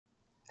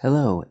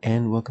Hello,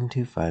 and welcome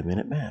to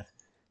 5-Minute Math.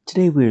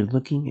 Today we are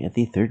looking at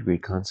the third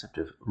grade concept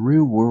of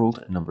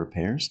real-world number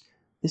pairs.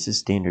 This is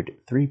standard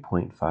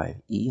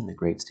 3.5E in the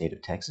great state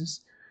of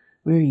Texas.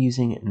 We are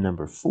using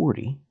number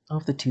 40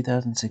 of the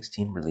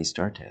 2016 Release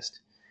STAAR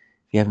test.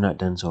 If you have not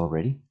done so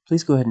already,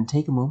 please go ahead and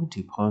take a moment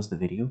to pause the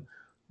video,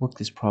 work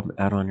this problem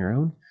out on your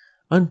own,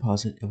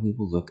 unpause it, and we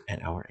will look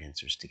at our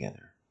answers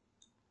together.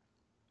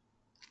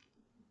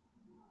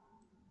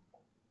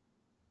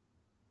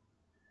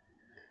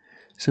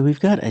 So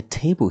we've got a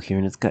table here,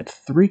 and it's got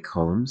 3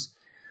 columns.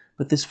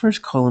 But this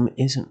first column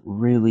isn't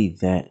really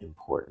that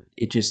important.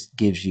 It just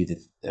gives you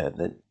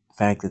the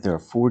fact that there are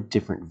 4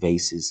 different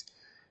vases.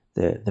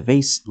 The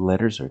vase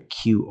letters are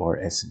Q, R,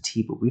 S, and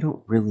T, but we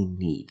don't really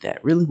need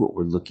that. Really what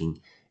we're looking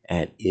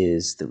at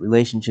is the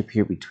relationship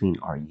here between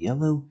our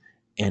yellow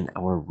and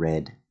our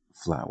red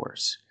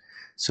flowers.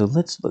 So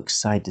let's look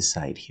side to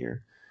side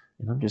here.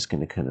 And I'm just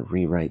going to kind of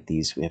rewrite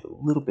these. We have a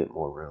little bit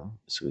more room.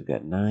 So we've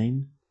got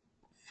 9,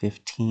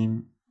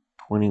 15,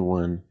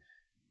 21,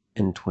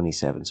 and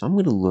 27. So I'm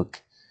going to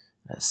look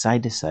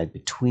side to side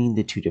between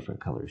the 2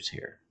 different colors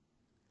here.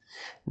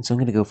 And so I'm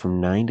going to go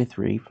from 9 to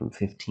 3, from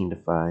 15 to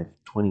 5,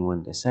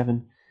 21 to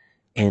 7,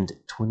 and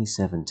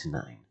 27 to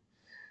 9.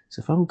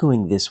 So if I'm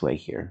going this way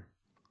here,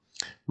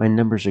 my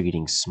numbers are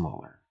getting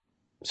smaller.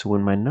 So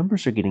when my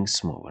numbers are getting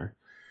smaller,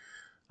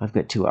 I've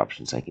got 2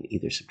 options. I can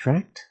either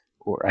subtract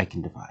or I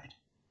can divide.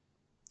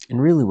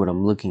 And really what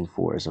I'm looking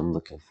for is I'm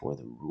looking for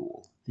the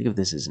rule. Think of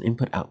this as an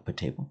input-output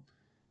table.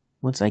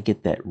 Once I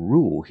get that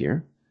rule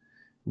here,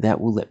 that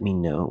will let me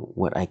know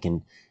what I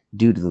can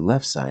do to the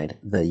left side,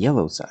 the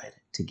yellow side,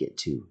 to get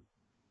to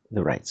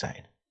the right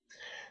side.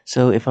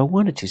 So if I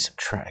wanted to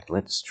subtract,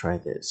 let's try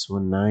this.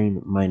 Well,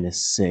 9 minus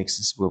 6,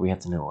 this is where we have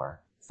to know our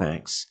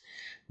facts.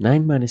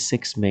 9 minus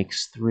 6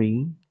 makes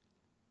 3.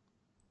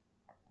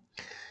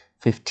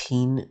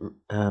 15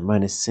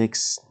 minus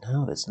 6,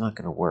 no, that's not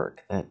going to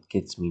work. That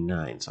gets me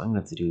 9, so I'm going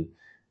to have to do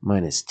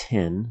minus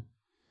 10.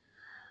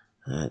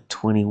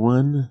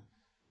 21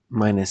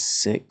 minus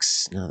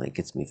 6, no, that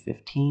gets me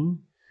 15.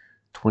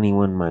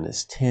 21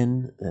 minus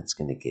 10, that's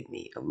going to get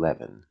me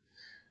 11.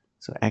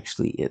 So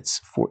actually it's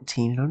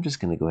 14, and I'm just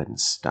going to go ahead and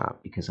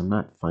stop because I'm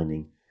not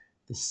finding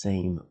the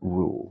same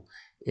rule.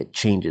 It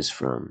changes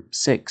from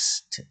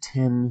 6 to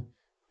 10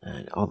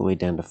 and all the way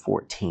down to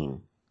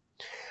 14.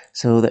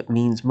 So that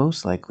means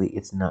most likely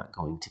it's not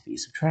going to be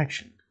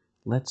subtraction.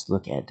 Let's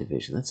look at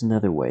division. That's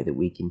another way that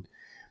we can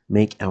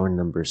make our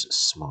numbers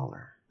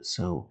smaller.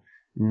 So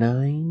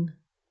 9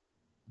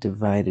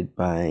 divided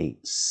by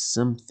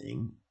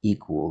something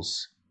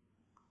equals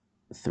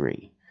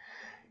 3.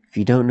 If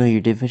you don't know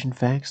your division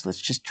facts,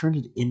 let's just turn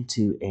it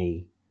into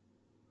a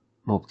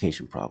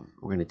multiplication problem.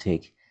 We're going to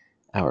take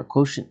our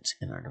quotient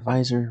and our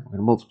divisor. We're going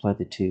to multiply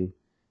the 2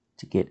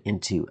 to get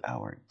into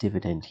our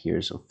dividend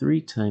here. So 3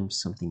 times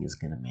something is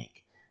going to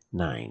make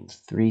 9.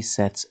 3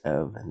 sets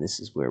of, and this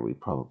is where we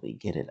probably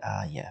get it.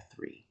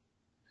 3.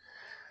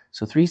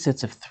 So 3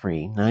 sets of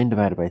 3. 9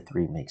 divided by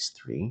 3 makes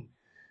 3.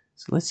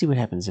 So let's see what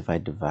happens if I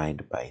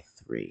divide by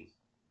 3.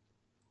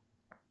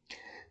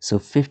 So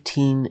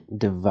 15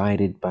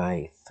 divided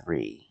by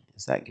 3.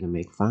 Is that going to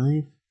make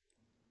 5?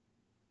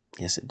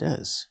 Yes, it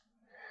does.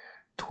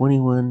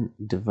 21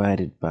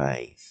 divided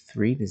by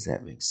 3, does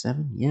that make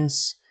 7?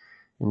 Yes.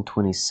 And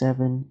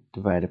 27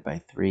 divided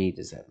by 3,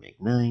 does that make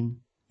 9?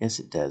 Yes,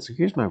 it does. So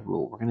here's my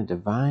rule. We're going to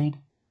divide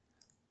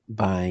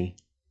by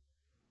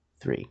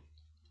 3.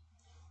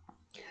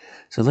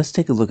 So let's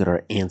take a look at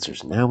our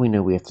answers. Now we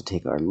know we have to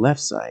take our left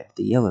side,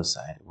 the yellow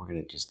side, and I'm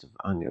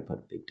going to put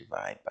a big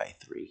divide by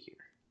 3 here.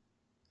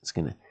 It's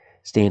going to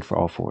stand for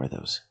all 4 of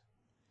those.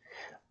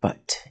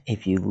 But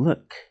if you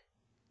look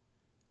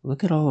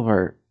at all of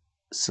our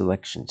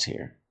selections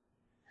here.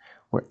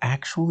 We're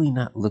actually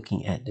not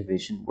looking at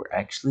division. We're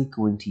actually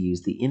going to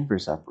use the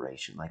inverse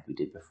operation like we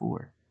did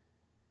before.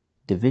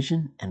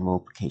 Division and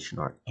multiplication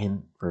are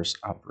inverse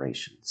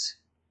operations.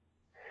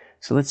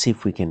 So let's see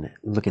if we can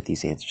look at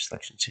these answer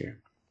selections here.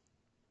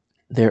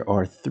 There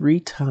are 3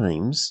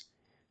 times,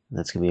 and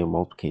that's going to be a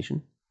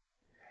multiplication,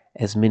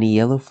 as many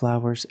yellow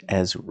flowers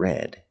as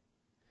red.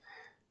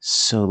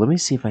 So let me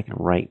see if I can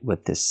write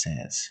what this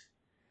says.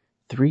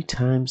 3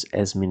 times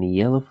as many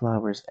yellow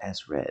flowers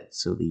as red.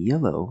 So the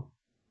yellow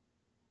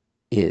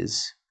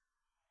is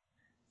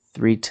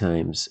 3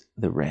 times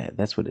the red.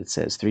 That's what it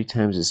says. 3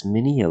 times as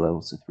many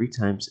yellow. So 3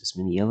 times as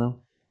many yellow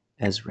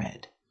as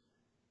red.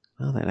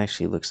 Well, that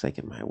actually looks like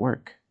it might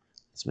work.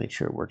 Let's make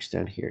sure it works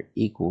down here.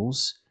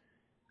 Equals,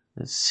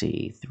 let's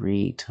see,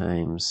 3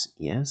 times,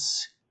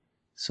 yes.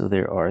 So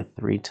there are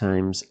 3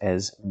 times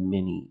as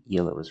many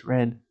yellow as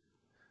red.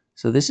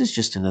 So this is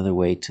just another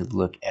way to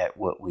look at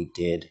what we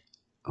did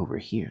over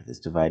here. Let's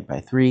divide by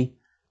 3.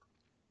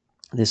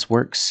 This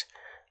works.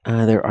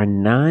 There are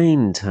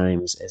 9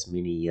 times as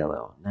many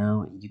yellow.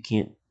 Now, you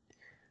can't,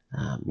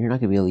 you're not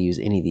going to be able to use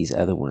any of these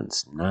other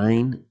ones.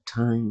 9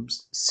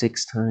 times,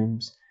 6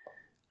 times,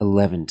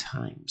 11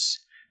 times.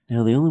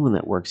 Now, the only one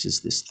that works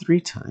is this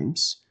 3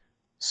 times.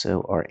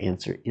 So our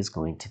answer is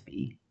going to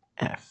be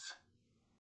F.